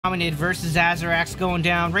Alienhominid versus AZURAX going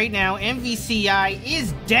down right now. MVCI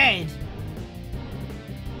is dead.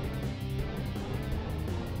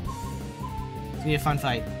 It's gonna be a fun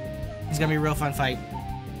fight. It's gonna be a real fun fight.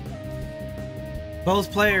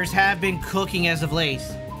 Both players have been cooking as of late.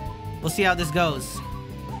 We'll see how this goes.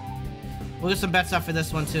 We'll get some bets up for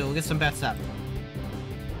this one too. We'll get some bets up.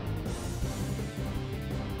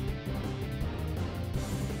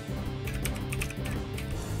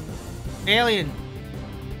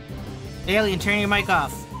 Alien, turn your mic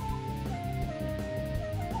off.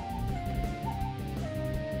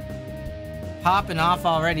 Popping off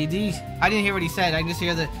already. I didn't hear what he said. I just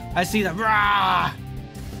hear I see the rah.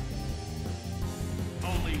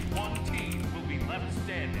 Only one team will be left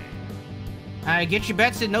standing. Alright, get your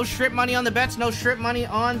bets in. No strip money on the bets. No strip money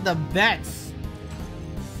on the bets.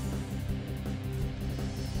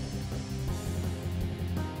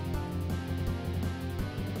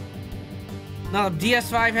 No,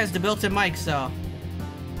 DS5 has the built-in mic, so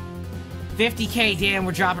 50K, damn,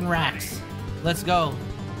 we're dropping racks. Let's go.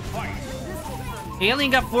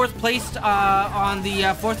 Alien got 4th placed on the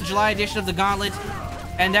 4th of July edition of the Gauntlet,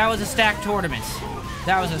 and that was a stacked tournament.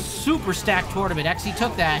 That was a super stacked tournament. XE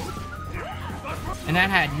took that, and that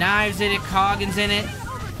had knives in it, Coggins in it,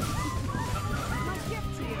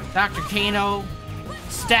 Dr. Kano,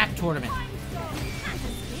 stacked tournament.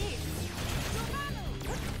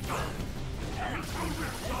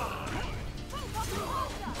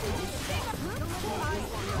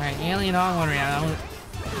 Alright, Alien on one round.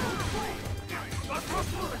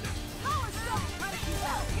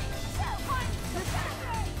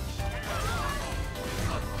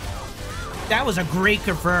 That was a great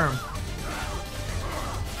confirm.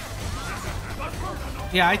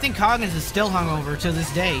 Yeah, I think Coggins is still hungover to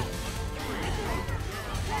this day.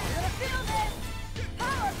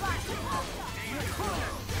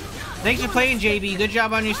 Thanks for playing, JB. Good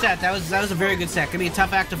job on your set. That was a very good set. Gonna be a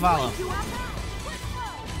tough act to follow.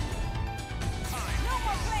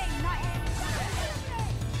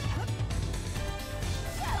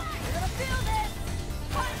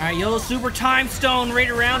 Alright, Yellow Super Time Stone right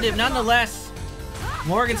around him. Nonetheless,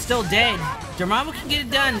 Morgan's still dead. Dormammu can get it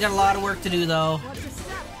done. Got a lot of work to do, though.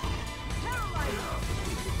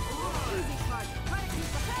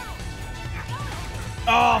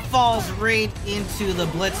 Oh, falls right into the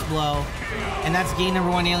blitz blow. And that's game number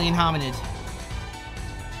 1, Alienhominid.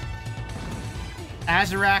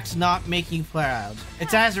 AZURAX not making you proud.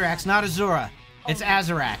 It's AZURAX, not Azura. It's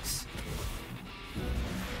AZURAX.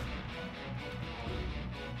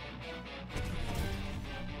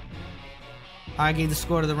 I gave the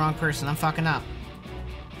score to the wrong person. I'm fucking up.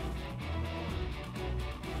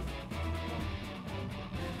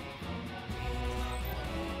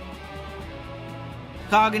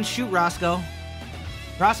 Coggins, shoot Roscoe.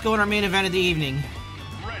 Roscoe in our main event of the evening.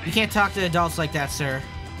 You can't talk to adults like that, sir.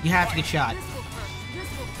 You have to get shot.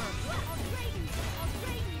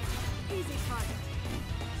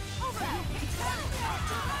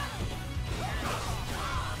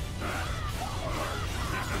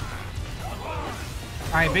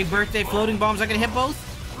 Alright, big birthday floating bombs. I gonna hit both?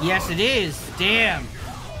 Yes, it is. Damn.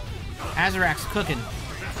 AZURAX cooking.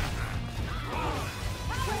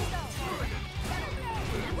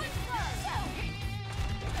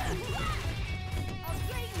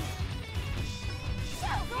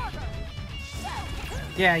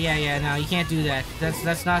 Yeah, no, you can't do that.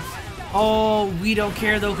 That's not... Oh, we don't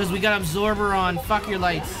care, though, because we got Absorber on. Fuck your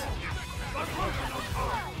lights.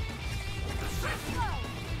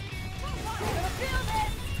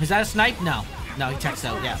 Is that a snipe? No. No, he checks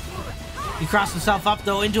out, yeah. He crossed himself up,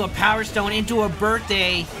 though, into a Power Stone, into a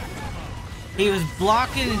birthday. He was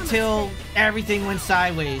blocking until everything went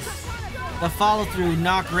sideways. The follow-through,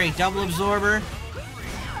 not great. Double Absorber.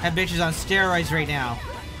 That bitch is on steroids right now.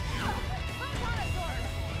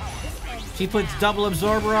 She puts double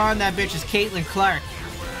Absorber on. That bitch is Caitlin Clark.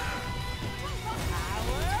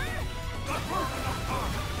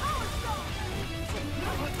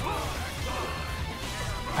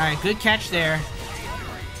 Alright, good catch there.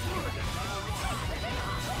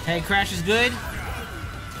 Hey, Crash is good.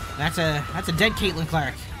 That's a dead Caitlin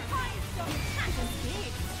Clark.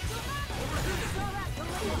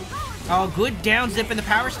 Oh, good down zip in the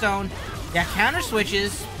Power Stone. Yeah, counter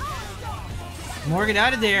switches. Morgan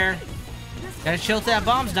out of there. Gotta chill till that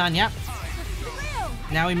bomb's done, yep.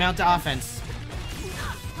 Now we mount the offense.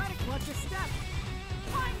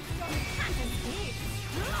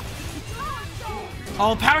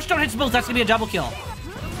 Oh, Power Stone hits both. That's gonna be a double kill.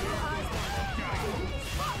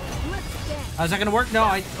 Oh, is that gonna work?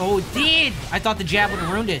 No, oh, it did! I thought the jab would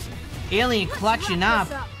have ruined it. Alien clutching up.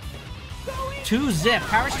 2 zip.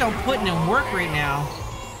 Power Stone putting in work right now.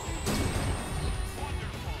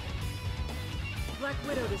 Black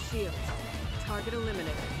Widow to shield. Target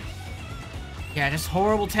eliminated. Yeah, just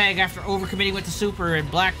horrible tag after overcommitting with the super, and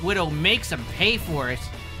Black Widow makes him pay for it.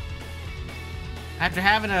 After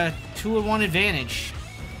having a 2-1 advantage.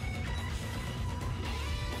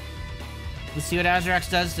 Let's see what AZURAX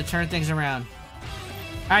does to turn things around.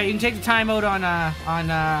 Alright, you can take the timeout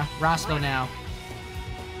on Roscoe now.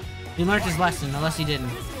 He learned his lesson, unless he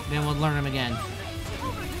didn't. Then we'll learn him again.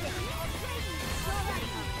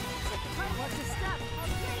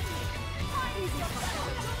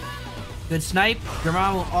 Good snipe.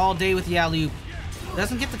 Dormammu all day with the alley-oop.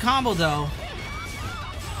 Doesn't get the combo, though.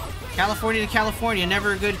 California to California,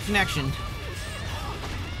 never a good connection.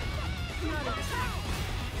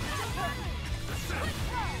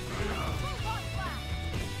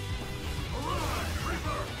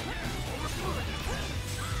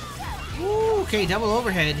 Ooh, okay, double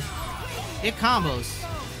overhead. Hit combos.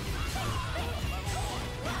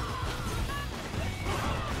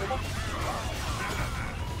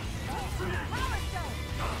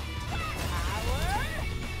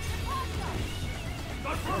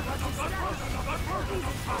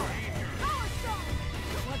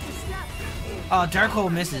 Oh, Dark Hole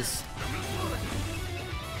misses.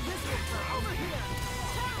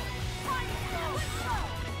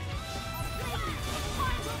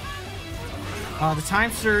 Oh, the time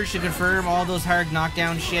surge to confirm all those hard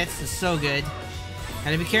knockdown shits is so good.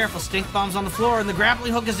 Gotta be careful. Stink bombs on the floor, and the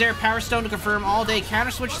grappling hook is there. Power Stone to confirm all day.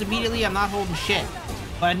 Counter switched immediately. I'm not holding shit.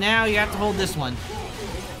 But now you have to hold this one.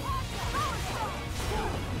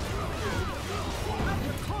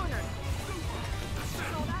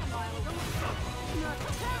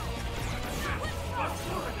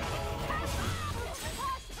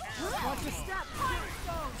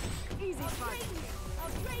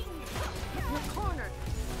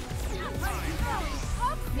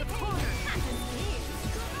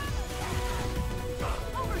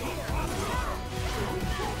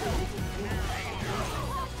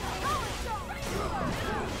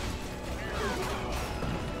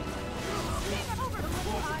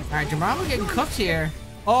 Alright, Dormammu getting cooked here.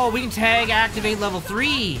 Oh, we can tag activate level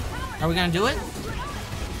 3. Are we gonna do it?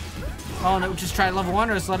 Oh, no, just try level 1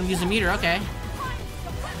 or just let him use a meter. Okay.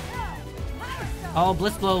 Oh,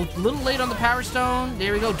 Blitz Blow. A little late on the Power Stone.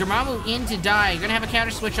 There we go. Dormammu in to die. You're gonna have a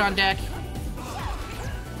counter switch on deck.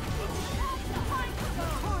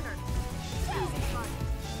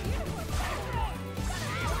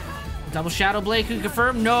 Double Shadow Blade could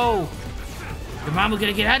confirm. No. Dormammu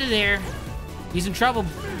gonna get out of there. He's in trouble.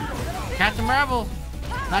 Captain Marvel.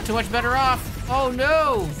 Not too much better off. Oh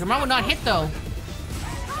no. Dormammu not hit though.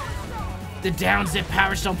 The down zip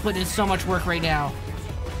Power Stone put in so much work right now.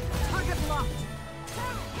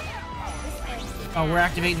 Oh, we're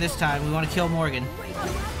activating this time. We want to kill Morgan.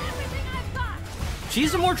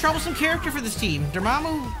 She's a more troublesome character for this team.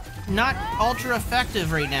 Dormammu not ultra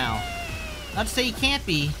effective right now. Not to say he can't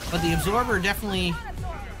be, but the Absorber definitely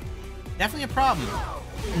a problem.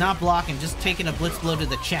 Not blocking, just taking a Blitz Blow to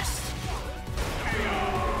the chest.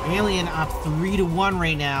 Alien up 3-1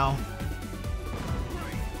 right now.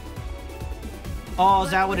 Oh,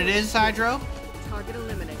 is that what it is, Hydro? Target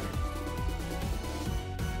eliminated.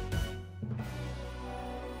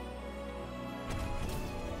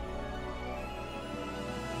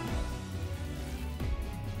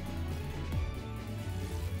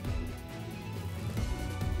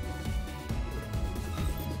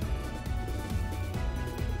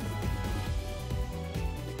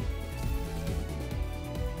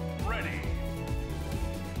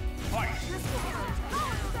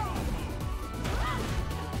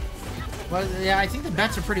 Well, yeah, I think the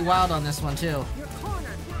bets are pretty wild on this one, too.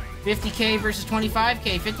 50k versus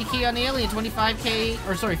 25k. 50k on Alien, 25k...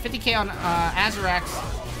 Or, sorry, 50k on AZURAX,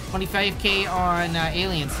 25k on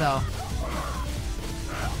Alien, so...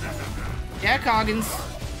 Yeah, Coggins.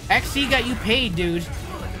 XC got you paid, dude.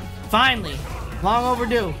 Finally. Long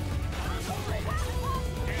overdue.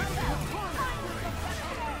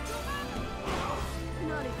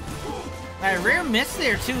 Alright, rare miss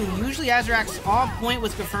there, too. Usually AZURAX on point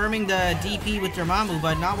with confirming the DP with Dormammu,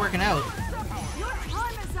 but not working out.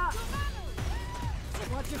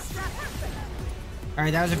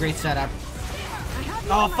 Alright, that was a great setup.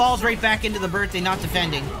 Oh, falls right back into the birthday, not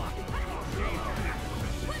defending.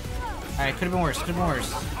 Alright, could have been worse, could have been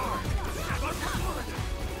worse.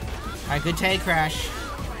 Alright, good tag crash.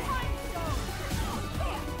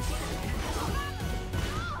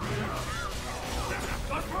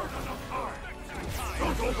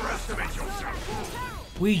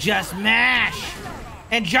 We just mash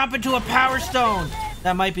and jump into a Power Stone.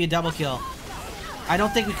 That might be a double kill. I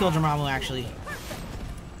don't think we killed Dormammu, actually.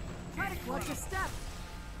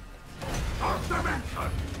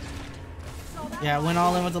 Yeah, went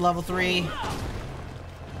all in with the level 3.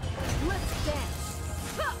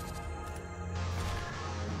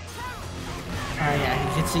 Alright, yeah,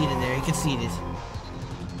 he conceded there. He conceded.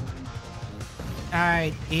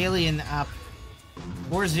 Alright, Alien up.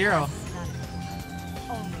 4-0.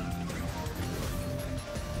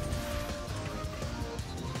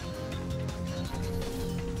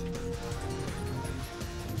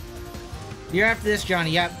 You're after this,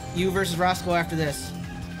 Johnny. Yep. You versus Roscoe after this.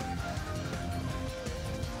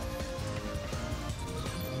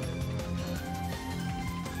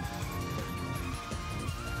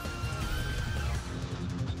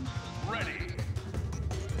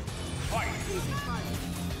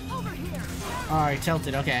 Alright,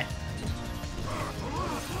 tilted, okay.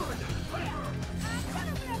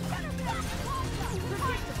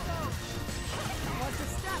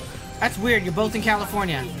 That's weird, you're both in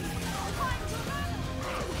California.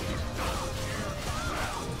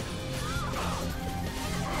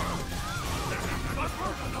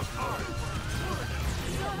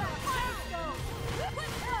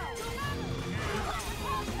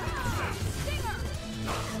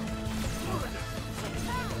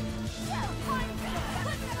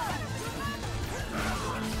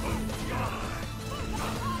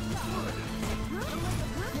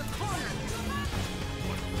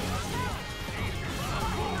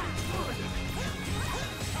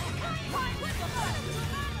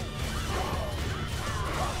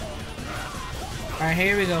 Alright,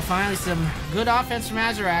 here we go. Finally, some good offense from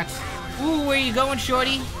AZURAX. Ooh, where you going,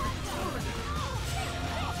 shorty?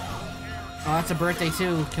 Oh, that's a birthday,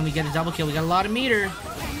 too. Can we get a double kill? We got a lot of meter.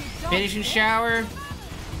 Finishing shower.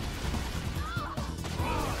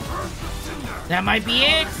 That might be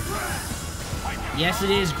it. Yes,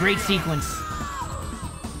 it is. Great sequence.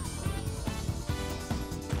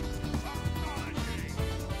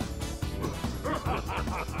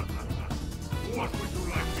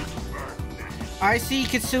 I see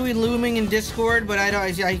Kitsui looming in Discord, but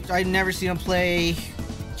I never see him play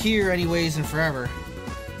here anyways in forever.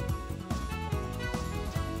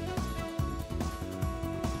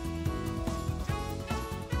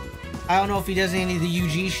 I don't know if he does any of the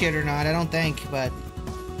UG shit or not. I don't think, but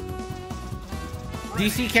do you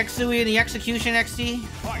see Kitsui in the Execution XD?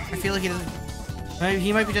 I feel like he doesn't.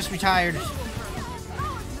 He might be just retired.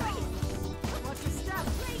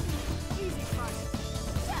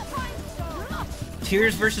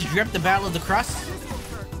 TUES versus Drip, the Battle of the Crust.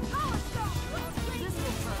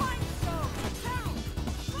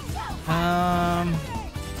 I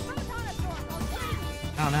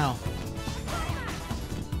don't know.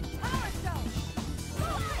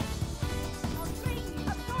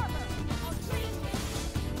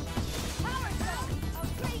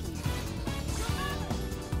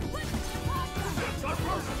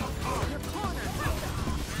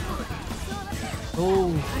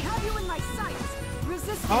 Oh.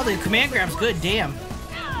 Oh, the command grab's good, damn.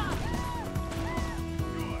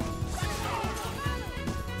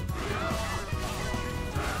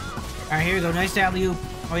 Alright, here we go. Nice alley-oop.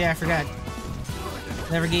 Oh yeah, I forgot.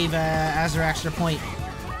 Never gave AZURAX their point.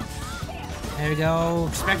 There we go.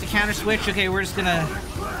 Expect a counter switch. Okay, we're just gonna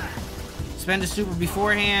spend a super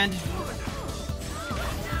beforehand.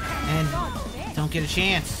 And don't get a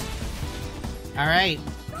chance. Alright.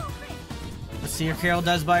 Let's see what Carol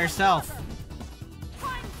does by herself.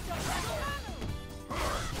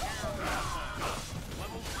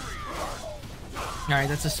 Alright,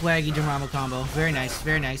 that's a swaggy Dormammu combo. Very nice,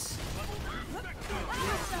 very nice.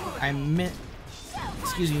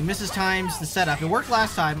 Misses times the setup. It worked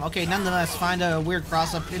last time. Okay, nonetheless, find a weird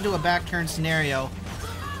cross-up into a back turn scenario.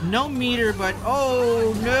 No meter, but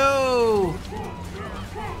oh no!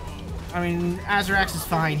 I mean, AZURAX is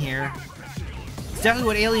fine here. It's definitely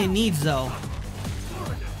what Alien needs, though.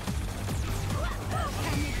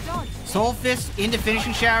 Soul Fist into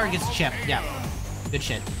finishing shower, gets a chip. Yeah, good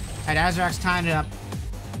shit. Alright, AZURAX tying it up.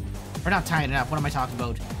 Or not tying it up, what am I talking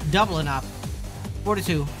about? Doubling up.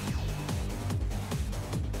 4-2.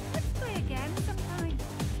 Let's play again sometime.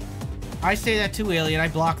 I say that too, Alien. I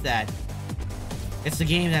block that. It's the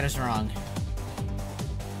game that is wrong.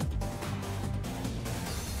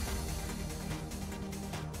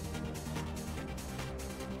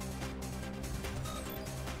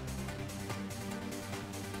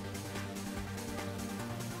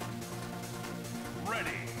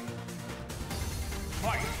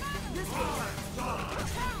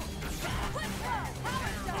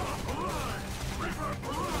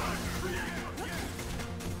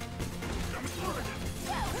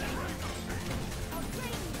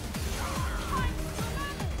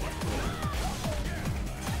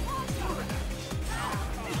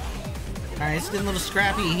 Alright, it's getting a little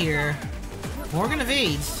scrappy here. Morgan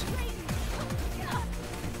evades.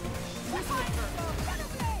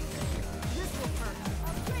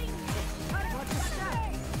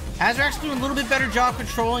 AZURAX doing a little bit better job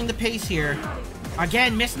controlling the pace here.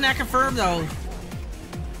 Again, missing that confirm though.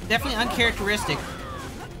 Definitely uncharacteristic.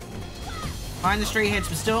 Find the straight hits,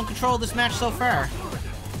 but still in control of this match so far.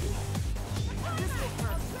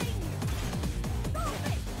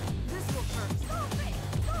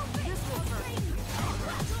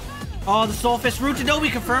 Oh, the Soul Fist root to Adobe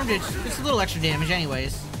confirmed it. It's a little extra damage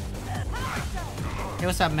anyways. Hey,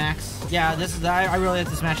 what's up, Max? Yeah, this is I really like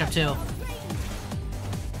this matchup too.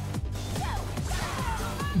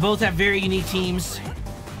 Both have very unique teams,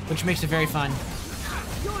 which makes it very fun.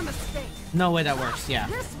 No way that works, yeah.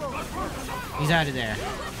 He's out of there.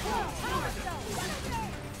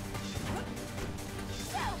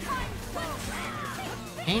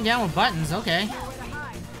 Aim down with buttons, okay.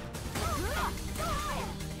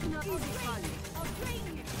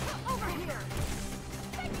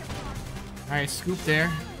 Alright, scoop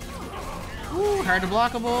there. Ooh, hard to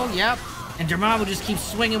blockable, yep. And Dormammu just keeps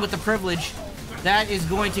swinging with the privilege. That is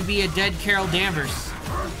going to be a dead Carol Danvers.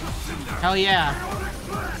 Hell yeah.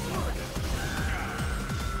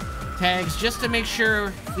 Tags just to make sure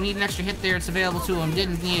if we need an extra hit there, it's available to him.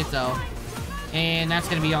 Didn't need it though. And that's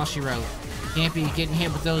going to be all she wrote. Can't be getting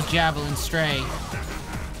hit with those javelins stray.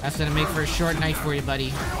 That's going to make for a short night for you,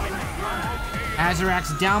 buddy.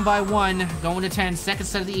 AZURAX down by 1, going to 10. Second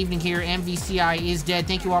set of the evening here. MVCI is dead.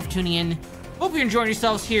 Thank you all for tuning in. Hope you're enjoying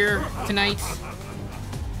yourselves here tonight.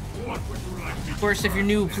 Of course, if you're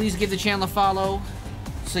new, please give the channel a follow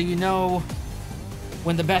so you know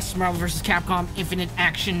when the best Marvel vs. Capcom Infinite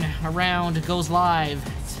action around goes live.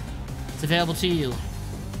 It's available to you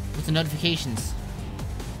with the notifications.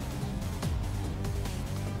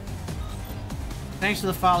 Thanks for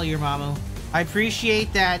the follow, your Mamu. I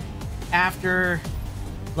appreciate that after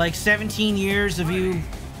like 17 years of you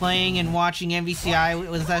playing and watching MVCI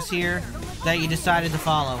with us here, that you decided to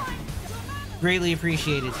follow. Greatly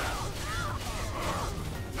appreciated.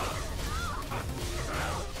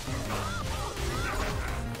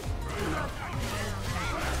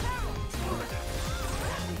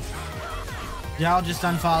 Y'all just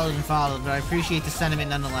unfollowed and followed, but I appreciate the sentiment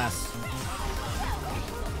nonetheless.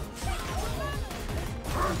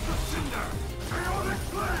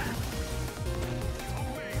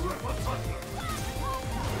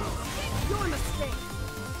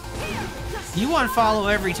 You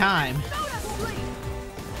unfollow every time.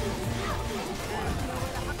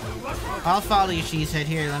 I'll follow you, Cheesehead.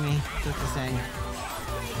 Here, let me click this thing.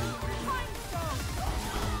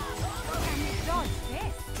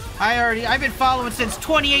 I've been following since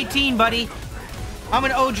 2018, buddy. I'm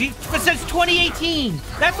an OG since 2018.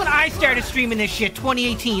 That's when I started streaming this shit,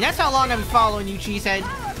 2018. That's how long I've been following you, Cheesehead.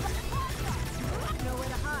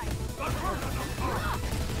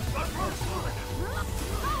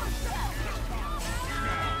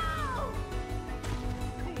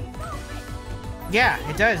 Yeah,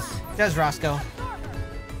 it does. It does, Roscoe.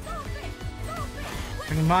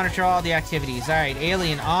 We can monitor all the activities. Alright,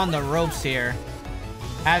 Alien on the ropes here.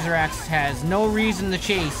 AZURAX has no reason to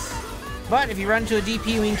chase. But if you run into a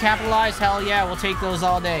DP, we can capitalize. Hell yeah, we'll take those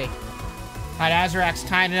all day. Alright, AZURAX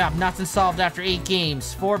tying it up. Nothing solved after 8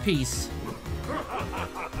 games. 4-piece.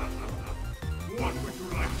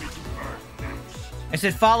 I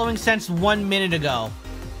said following since 1 minute ago.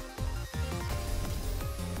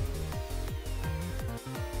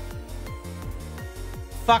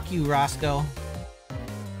 Fuck you, Roscoe.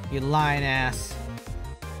 You lying ass.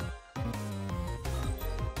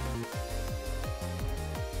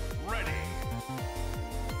 Ready.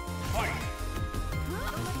 Fight.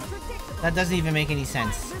 That doesn't even make any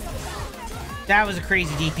sense. That was a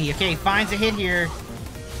crazy DP. Okay, finds a hit here.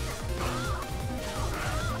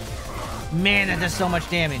 Man, that does so much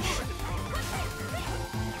damage.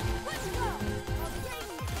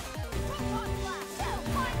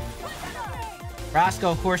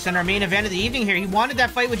 Roscoe, of course, in our main event of the evening here. He wanted that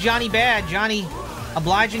fight with Johnny Bad. Johnny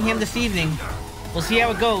obliging him this evening. We'll see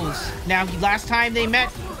how it goes. Now, last time they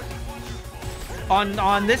met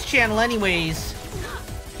on this channel anyways,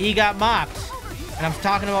 he got mopped. And I'm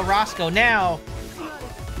talking about Roscoe. Now,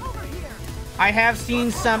 I have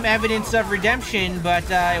seen some evidence of redemption, but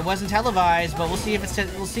it wasn't televised. But we'll see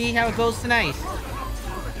if we'll see how it goes tonight.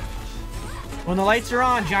 When the lights are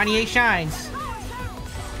on, Johnny A shines.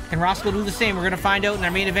 Can Roscoe do the same? We're going to find out in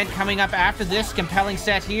our main event coming up after this compelling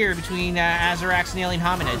set here between AZURAX and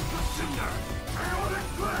Alienhominid.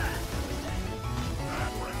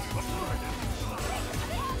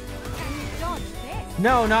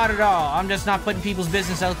 No, not at all. I'm just not putting people's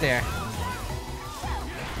business out there.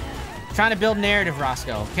 Trying to build narrative,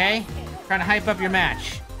 Roscoe, okay? Trying to hype up your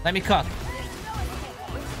match. Let me cook.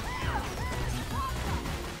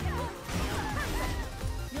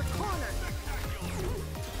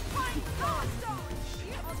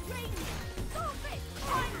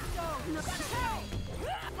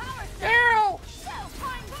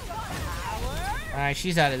 Alright,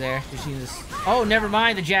 she's out of there. Oh, never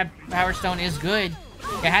mind. The jab Power Stone is good.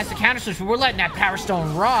 It has the counter switch, but we're letting that Power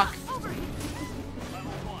Stone rock.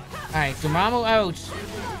 Alright, Dormammu out.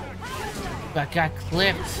 But got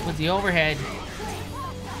clipped with the overhead.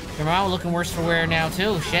 Dormammu looking worse for wear now,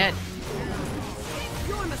 too. Shit.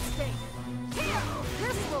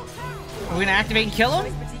 Are we gonna activate and kill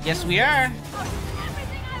him? Yes, we are.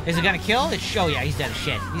 Is it gonna kill? Oh, yeah, he's dead as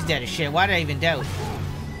shit. He's dead as shit. Why did I even doubt?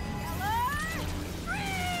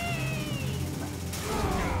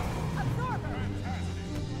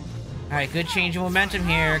 Alright, good change of momentum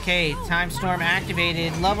here. Okay, Time Storm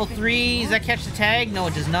activated. Level 3, does that catch the tag? No,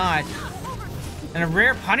 it does not. And a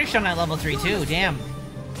rare punish on that level 3 too, damn.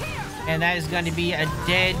 And that is going to be a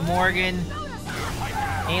dead Morgan.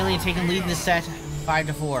 Alien taking lead in the set,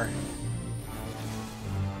 5-4.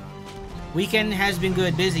 Weekend has been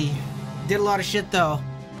good, busy. Did a lot of shit though.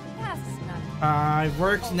 I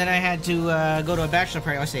worked and then I had to go to a bachelor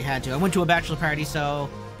party. I say had to. I went to a bachelor party, so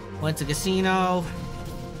went to casino.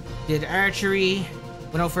 Did archery,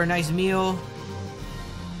 went out for a nice meal.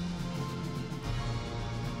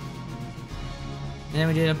 And then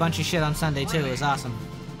we did a bunch of shit on Sunday too, it was awesome.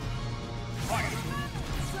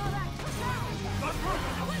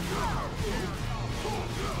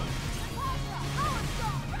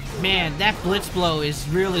 Man, that blitz blow is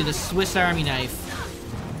really the Swiss Army knife.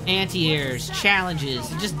 Anti-airs,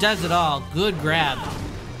 challenges, it just does it all. Good grab.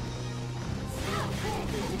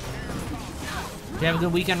 You have a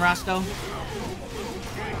good weekend, Roscoe?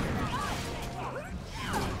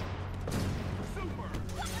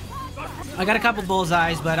 I got a couple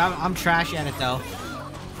bullseyes, but I'm trash at it though.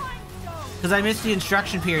 Because I missed the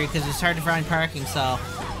instruction period because it's hard to find parking, so.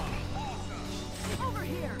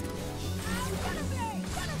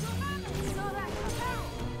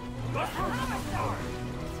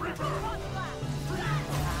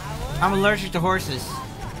 I'm allergic to horses.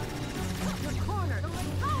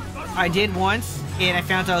 I did once, and I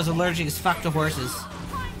found out I was allergic as fuck to horses.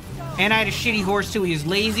 And I had a shitty horse too. He was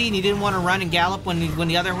lazy and he didn't want to run and gallop when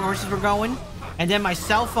the other horses were going. And then my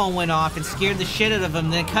cell phone went off and scared the shit out of him.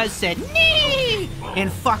 Then Cuz said, "Nee!"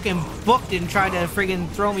 and fucking booked it and tried to friggin'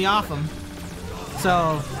 throw me off him.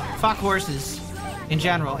 So, fuck horses in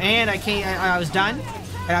general. And I was done,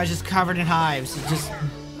 and I was just covered in hives. Just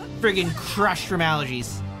friggin' crushed from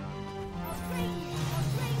allergies.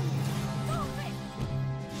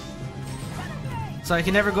 So I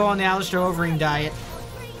can never go on the Alistair Overeem diet.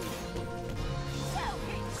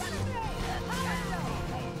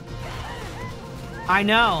 I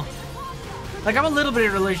know. Like, I'm a little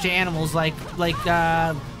bit allergic to animals, like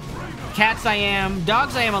cats I am.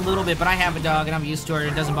 Dogs I am a little bit, but I have a dog and I'm used to it.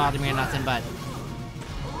 It doesn't bother me or nothing, but.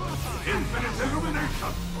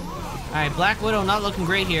 Alright, Black Widow not looking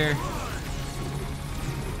great here.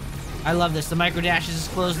 I love this. The micro dashes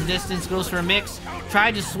just close the distance, goes for a mix.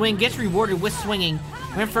 Tried to swing, gets rewarded with swinging.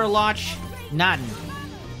 Went for a launch, nothing.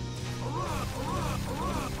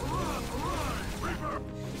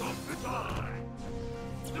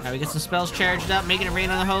 Alright, we get some spells charged up, making it rain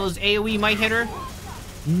on the hose. AoE might hit her.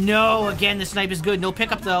 No, again, the snipe is good. No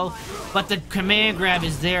pickup though, but the command grab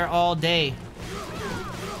is there all day.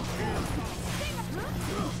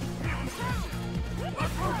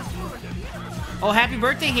 Oh, happy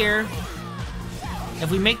birthday here. If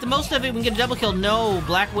we make the most of it, we can get a double kill. No,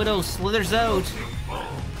 Black Widow slithers out.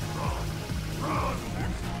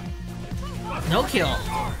 No kill.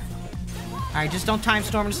 Alright, just don't time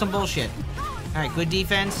storm into some bullshit. Alright, good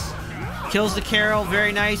defense. Kills the Carol,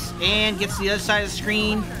 very nice. And gets to the other side of the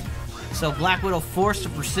screen. So Black Widow forced to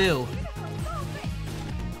pursue.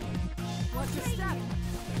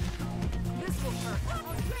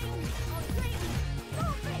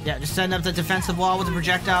 Yeah, just setting up the defensive wall with the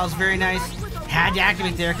projectiles. Very nice. Had to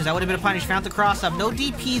activate there because that would have been a punish. Found the cross up. No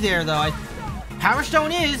DP there, though. Power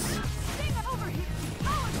Stone is.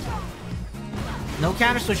 No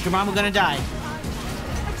counter switch. Dormammu gonna die.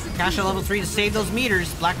 Cash at level 3 to save those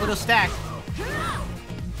meters. Black Widow stacked.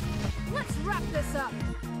 Let's wrap this up.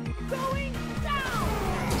 Going down.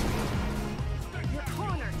 You're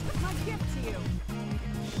cornered. My gift to you.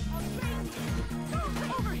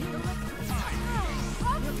 Over here.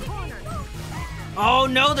 You're cornered. Oh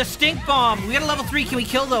no, the stink bomb. We got a level 3. Can we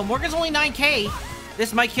kill though? Morgan's only 9k.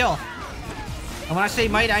 This might kill. And when I say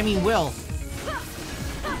might, I mean will.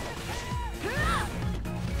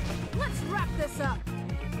 this up.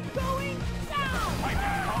 Going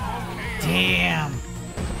down. Damn.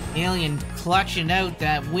 Alien clutching out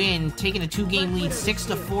that win, taking a 2-game lead,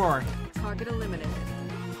 6-4. Target eliminated.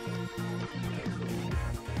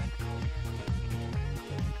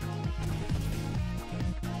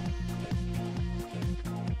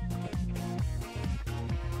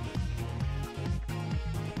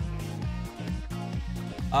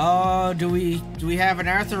 Oh, do we have an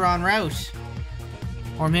Arthur en route?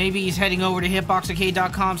 Or maybe he's heading over to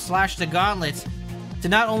hitboxarcade.com/thegauntlet to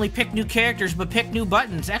not only pick new characters, but pick new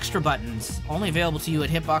buttons, extra buttons. Only available to you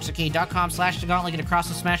at hitboxarcade.com/thegauntlet. Get across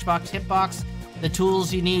the Smashbox hitbox, the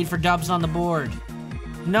tools you need for dubs on the board.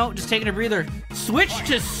 No, just taking a breather. Switch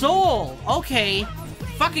to Soul! Okay.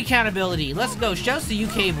 Fuck accountability. Let's go. Shouts to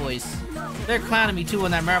UK boys. They're clowning me too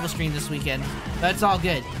on that Marvel stream this weekend. But it's all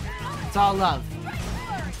good. It's all love.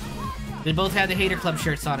 They both had the Hater Club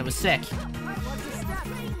shirts on. It was sick.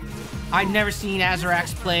 I'd never seen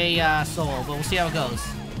AZURAX play Soul, but we'll see how it goes.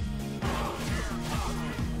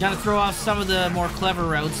 Gonna throw off some of the more clever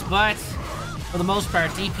routes, but for the most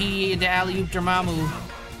part, DP into Alley-oop Dormammu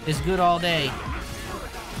is good all day.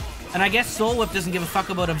 And I guess Soul Whip doesn't give a fuck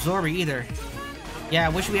about Absorber either. Yeah,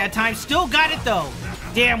 wish we had time. Still got it though!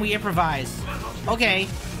 Damn, we improvised. Okay.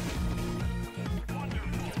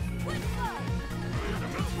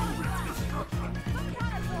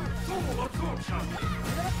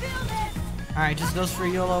 Alright, just goes for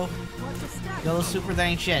YOLO. YOLO super, that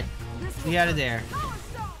ain't shit. We out of there.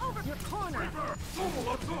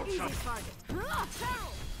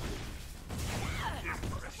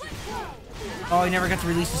 Oh, he never got to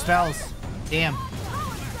release the spells. Damn.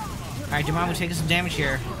 Alright, Dormammu taking some damage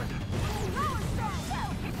here.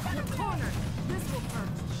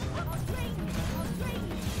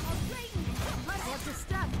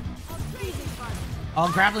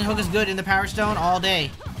 Oh, grappling hook is good in the Power Stone all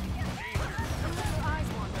day.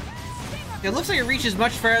 It looks like it reaches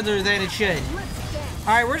much farther than it should.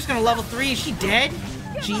 Alright, we're just gonna level 3. Is she dead?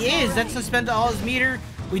 She is. That's suspended all his meter.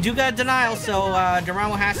 We do got a denial, so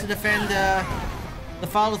Dormammu has to defend the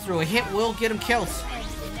follow through. A hit will get him killed.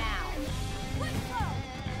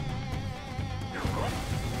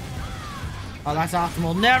 Oh, that's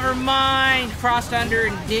optimal. Never mind! Crossed under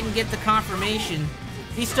and didn't get the confirmation.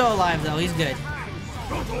 He's still alive, though. He's good.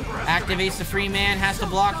 Activates the free man. Has to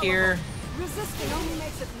block here.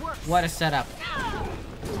 What a setup.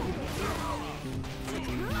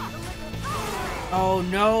 Oh,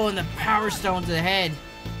 no. And the Power Stone to the head.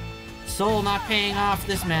 Soul not paying off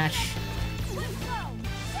this match.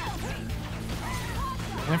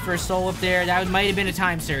 Went for a Soul up there. That might have been a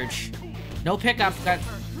time surge. No pickup.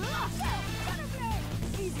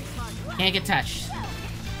 Can't get touched.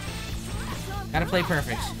 Gotta play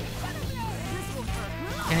perfect.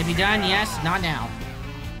 Can it be done? Yes. Not now.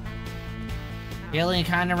 Alien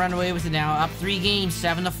kind of run away with it now. Up 3 games,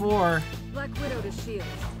 7-4. Black Widow to shield.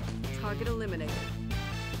 Target eliminated.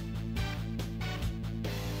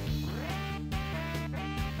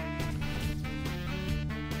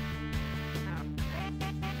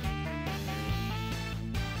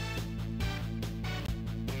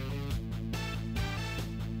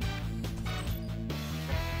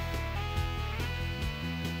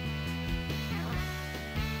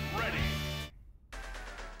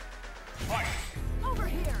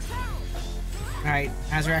 Alright,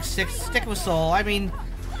 AZURAX stick with Soul. I mean,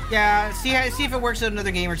 yeah, see if it works out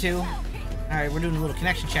another game or two. Alright, we're doing a little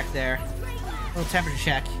connection check there. A little temperature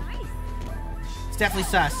check. It's definitely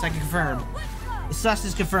sus, I can confirm. The sus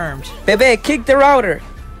is confirmed. Bebe, kick the router!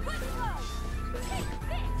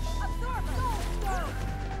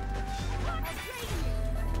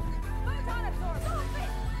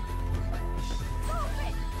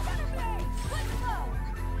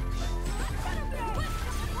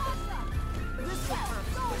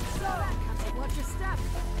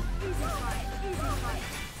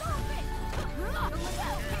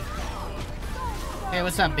 Hey,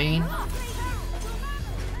 what's up, Bane?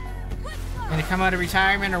 Gonna come out of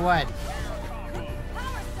retirement or what?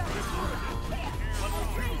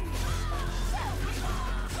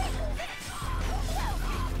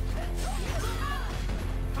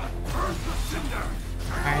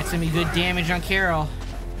 Alright, it's gonna be good damage on Carol.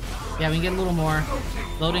 Yeah, we can get a little more.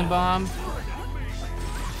 Loading bomb.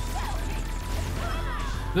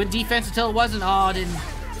 Good defense until it wasn't. Oh, it didn't.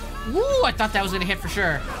 Woo! I thought that was gonna hit for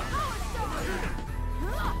sure.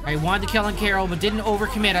 I wanted to kill on Carol, but didn't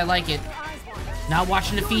overcommit. I like it. Not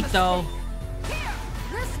watching the feet, though.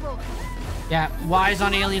 Yeah, wise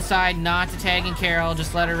on Alien side, not to tag in Carol.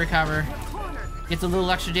 Just let her recover. Gets a little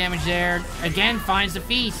extra damage there. Again, finds the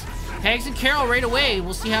feet. Tags in Carol right away.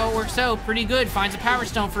 We'll see how it works out. Pretty good. Finds a Power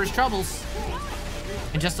Stone for his troubles.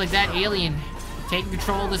 And just like that, Alien taking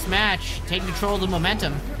control of this match, taking control of the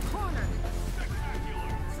momentum. Corner.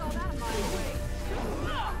 So that my way.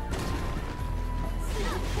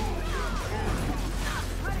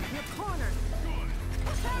 Your corner.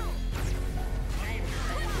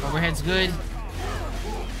 Overhead's good.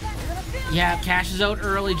 Yeah, cashes out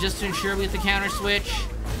early just to ensure we get the counter switch.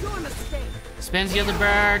 Your mistake. Spins the other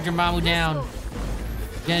bar, Dormammu down.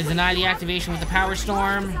 Gonna deny the activation with the Power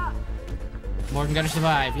Storm. Morgan gonna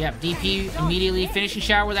survive. Yep, DP immediately finishing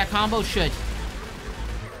shower with that combo should.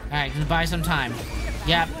 Alright, gonna buy some time.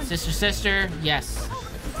 Yep, sister, yes.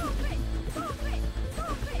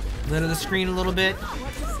 Lit of the screen a little bit.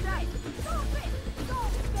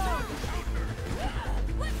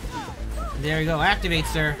 There we go. Activate,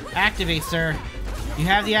 sir. Activate, sir. You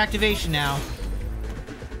have the activation now.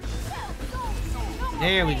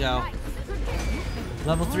 There we go.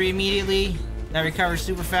 Level 3 immediately. That recovers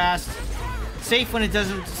super fast. Safe when it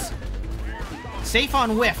doesn't... Safe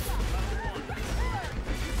on whiff.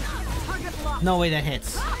 No way that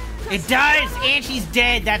hits. It does! And she's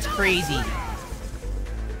dead! That's crazy.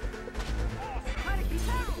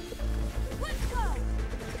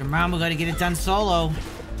 Dormammu gotta get it done solo.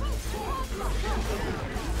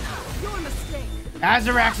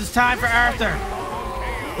 AZURAX, it's time for Arthur.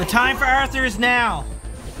 The time for Arthur is now.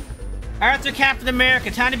 Arthur, Captain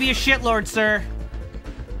America, time to be a shitlord, sir.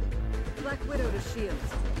 Black Widow to shield.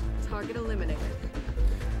 Target eliminated.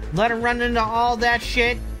 Let him run into all that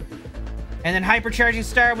shit. And then hypercharging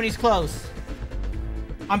star when he's close.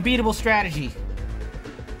 Unbeatable strategy.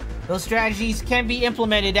 Those strategies can be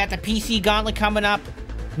implemented at the PC Gauntlet coming up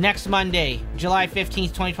next Monday, July 15th,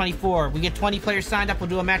 2024. We get 20 players signed up. We'll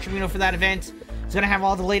do a match arena for that event. It's gonna have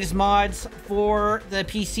all the latest mods for the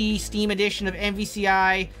PC Steam edition of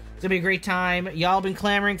MVCI. It's gonna be a great time. Y'all been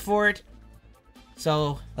clamoring for it.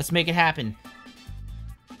 So, let's make it happen.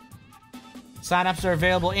 Sign-ups are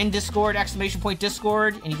available in Discord,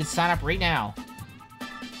 !Discord, and you can sign up right now.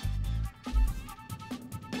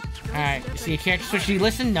 Alright, see a character switch. Did you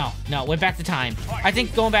listen? No, went back to time. I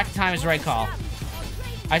think going back to time is the right call.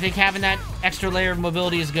 I think having that extra layer of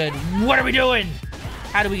mobility is good. What are we doing?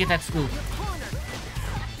 How do we get that scoop?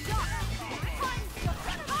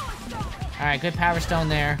 Alright, good power stone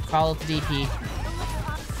there. Call out the DP.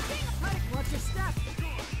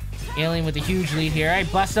 Alien with a huge lead here.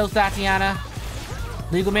 Alright, bust out Tatiana.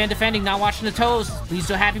 Legal man defending, not watching the toes. Leads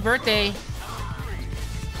to a happy birthday.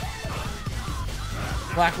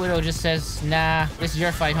 Black Widow just says, nah, this is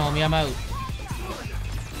your fight, homie. I'm out.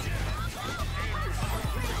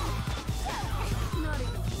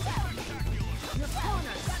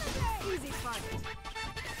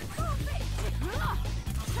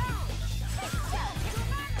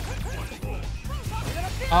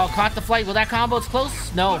 Oh, caught the flight. Will that combo? It's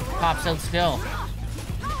close. No, pops out still.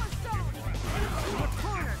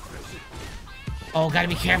 Oh, gotta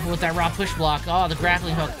be careful with that raw push block. Oh, the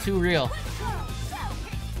grappling hook. Too real.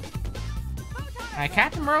 Alright,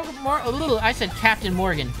 Captain Morgan. I said Captain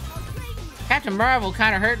Morgan. Captain Marvel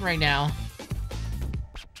kind of hurting right now.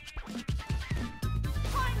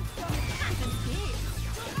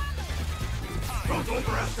 Don't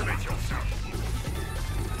overestimate yourself.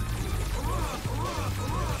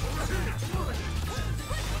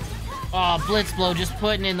 Oh, Blitzblow just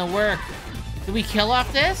putting in the work. Did we kill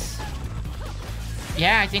off this?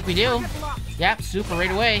 Yeah, I think we do. Yep, super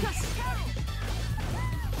right away.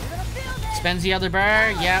 Spends the other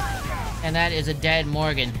bar. Yep. And that is a dead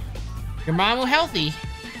Morgan. Dormammu healthy.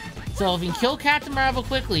 So if you can kill Captain Marvel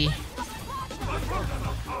quickly,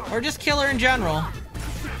 or just kill her in general,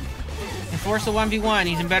 and force a 1v1,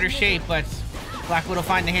 he's in better shape, but Black Widow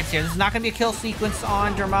find the hits here. This is not going to be a kill sequence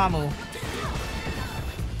on Dormammu.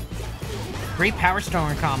 Great power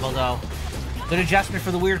stone combo, though. Good adjustment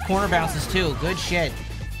for the weird corner bounces, too. Good shit.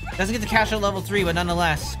 Doesn't get the cash out level 3, but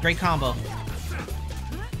nonetheless, great combo.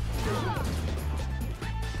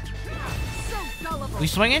 We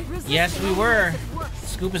swinging? Yes, we were.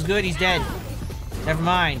 Scoop is good. He's dead. Never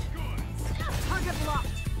mind.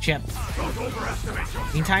 Chip.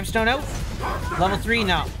 Mean time stone out? Level 3?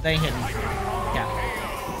 No, they ain't hitting. Yeah.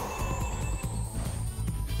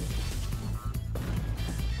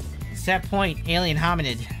 Set point,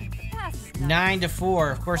 Alienhominid.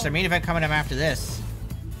 9-4. Of course, our main event coming up after this.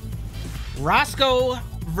 Roscoe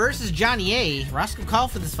versus Johnny A. Roscoe called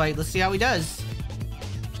for this fight. Let's see how he does.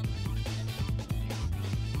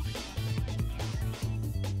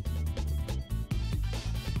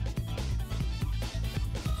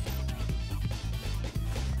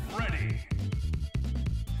 Ready.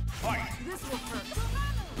 Fight. This will hurt.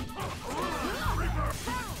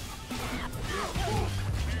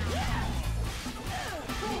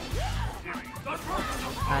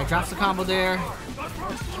 Drops the combo there.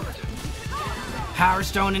 Power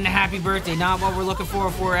Stone into Happy Birthday. Not what we're looking for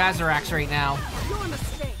AZURAX right now. Your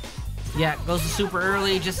mistake. Yeah, goes to super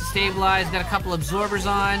early just to stabilize. Got a couple absorbers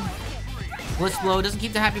on. Blitz Blow doesn't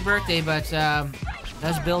keep the Happy Birthday, but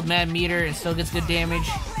does build Mad Meter and still gets good damage.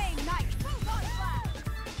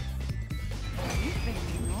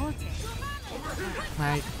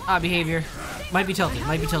 Alright, behavior. Might be tilted,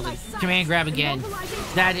 might be tilted. Command grab again.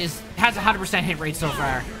 That has a 100% hit rate so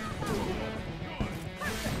far.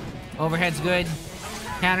 Overhead's good.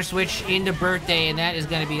 Counter switch into Birthday, and that is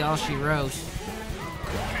going to be all she wrote.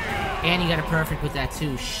 And you got a perfect with that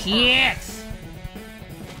too. Shit!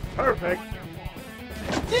 Perfect.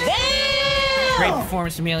 Great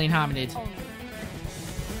performance from Alienhominid.